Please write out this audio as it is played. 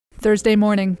Thursday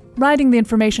morning. Riding the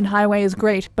information highway is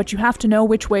great, but you have to know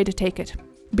which way to take it.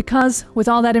 Because, with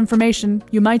all that information,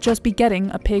 you might just be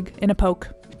getting a pig in a poke.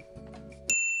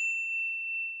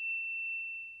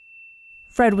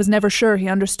 Fred was never sure he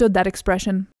understood that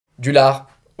expression. Du lard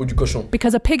ou du cochon.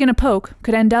 Because a pig in a poke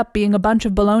could end up being a bunch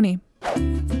of baloney.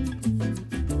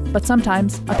 But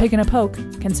sometimes, a pig in a poke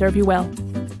can serve you well.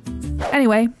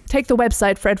 Anyway, take the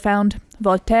website Fred found,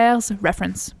 Voltaire's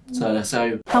reference. Ça a l'air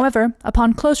sérieux. However,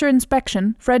 upon closer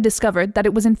inspection, Fred discovered that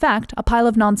it was in fact a pile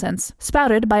of nonsense,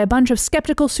 spouted by a bunch of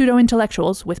skeptical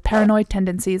pseudo-intellectuals with paranoid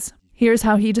tendencies. Here's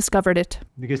how he discovered it.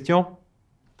 Des questions?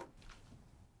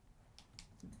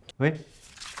 Oui?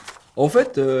 En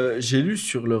fait, j'ai lu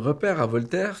sur le repère à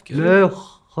Voltaire que...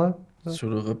 Sur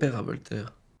le repère à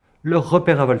Voltaire. Le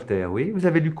repère à Voltaire, oui. Vous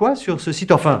avez lu quoi sur ce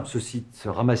site? Enfin, ce site, ce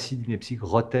ramassis d'inepties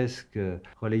grotesques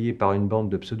relayé par une bande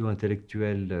de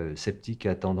pseudo-intellectuels sceptiques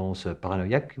à tendance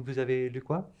paranoïaque. Vous avez lu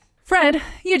quoi? Fred,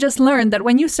 you just learned that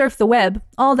when you surf the web,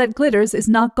 all that glitters is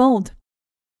not gold.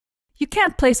 You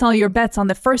can't place all your bets on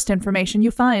the first information you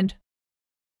find.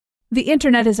 The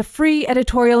internet is a free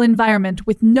editorial environment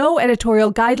with no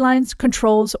editorial guidelines,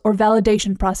 controls, or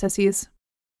validation processes.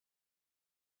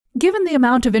 Given the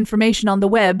amount of information on the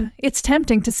web, it's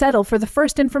tempting to settle for the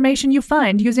first information you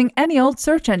find using any old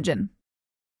search engine.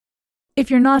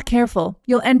 If you're not careful,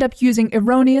 you'll end up using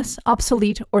erroneous,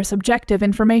 obsolete, or subjective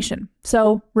information.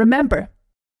 So, remember,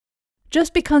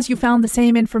 just because you found the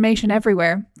same information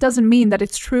everywhere doesn't mean that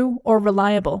it's true or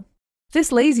reliable.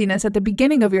 This laziness at the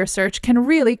beginning of your search can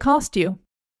really cost you.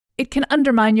 It can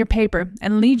undermine your paper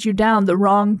and lead you down the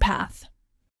wrong path.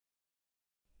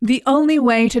 The only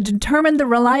way to determine the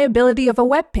reliability of a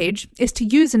web page is to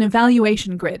use an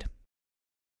evaluation grid.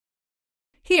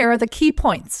 Here are the key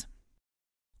points.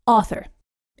 Author.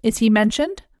 Is he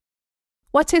mentioned?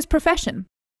 What's his profession?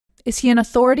 Is he an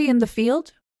authority in the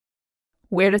field?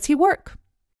 Where does he work?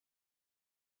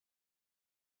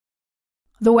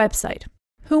 The website.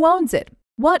 Who owns it?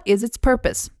 What is its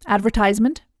purpose?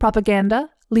 Advertisement,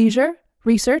 propaganda, leisure,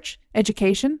 research,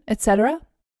 education, etc.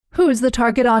 Who is the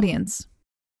target audience?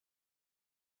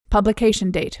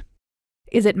 Publication date.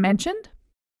 Is it mentioned?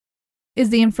 Is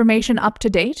the information up to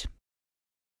date?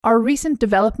 Are recent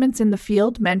developments in the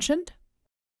field mentioned?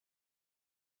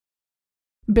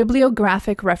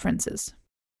 Bibliographic references.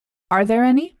 Are there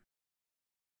any?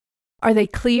 Are they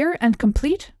clear and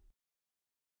complete?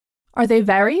 Are they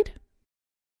varied?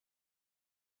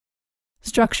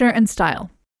 Structure and style.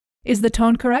 Is the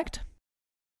tone correct?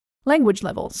 Language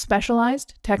level,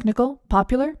 specialized, technical,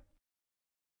 popular?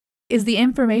 Is the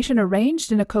information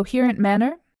arranged in a coherent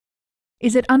manner?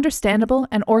 Is it understandable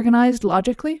and organized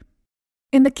logically?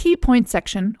 In the key point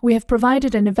section, we have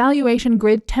provided an evaluation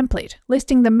grid template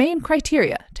listing the main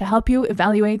criteria to help you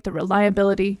evaluate the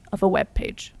reliability of a web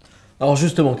page. Alors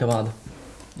justement, camarades,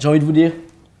 j'ai envie de vous dire,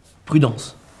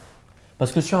 prudence.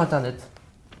 Parce que sur Internet,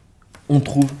 on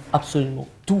trouve absolument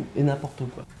tout et n'importe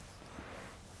quoi.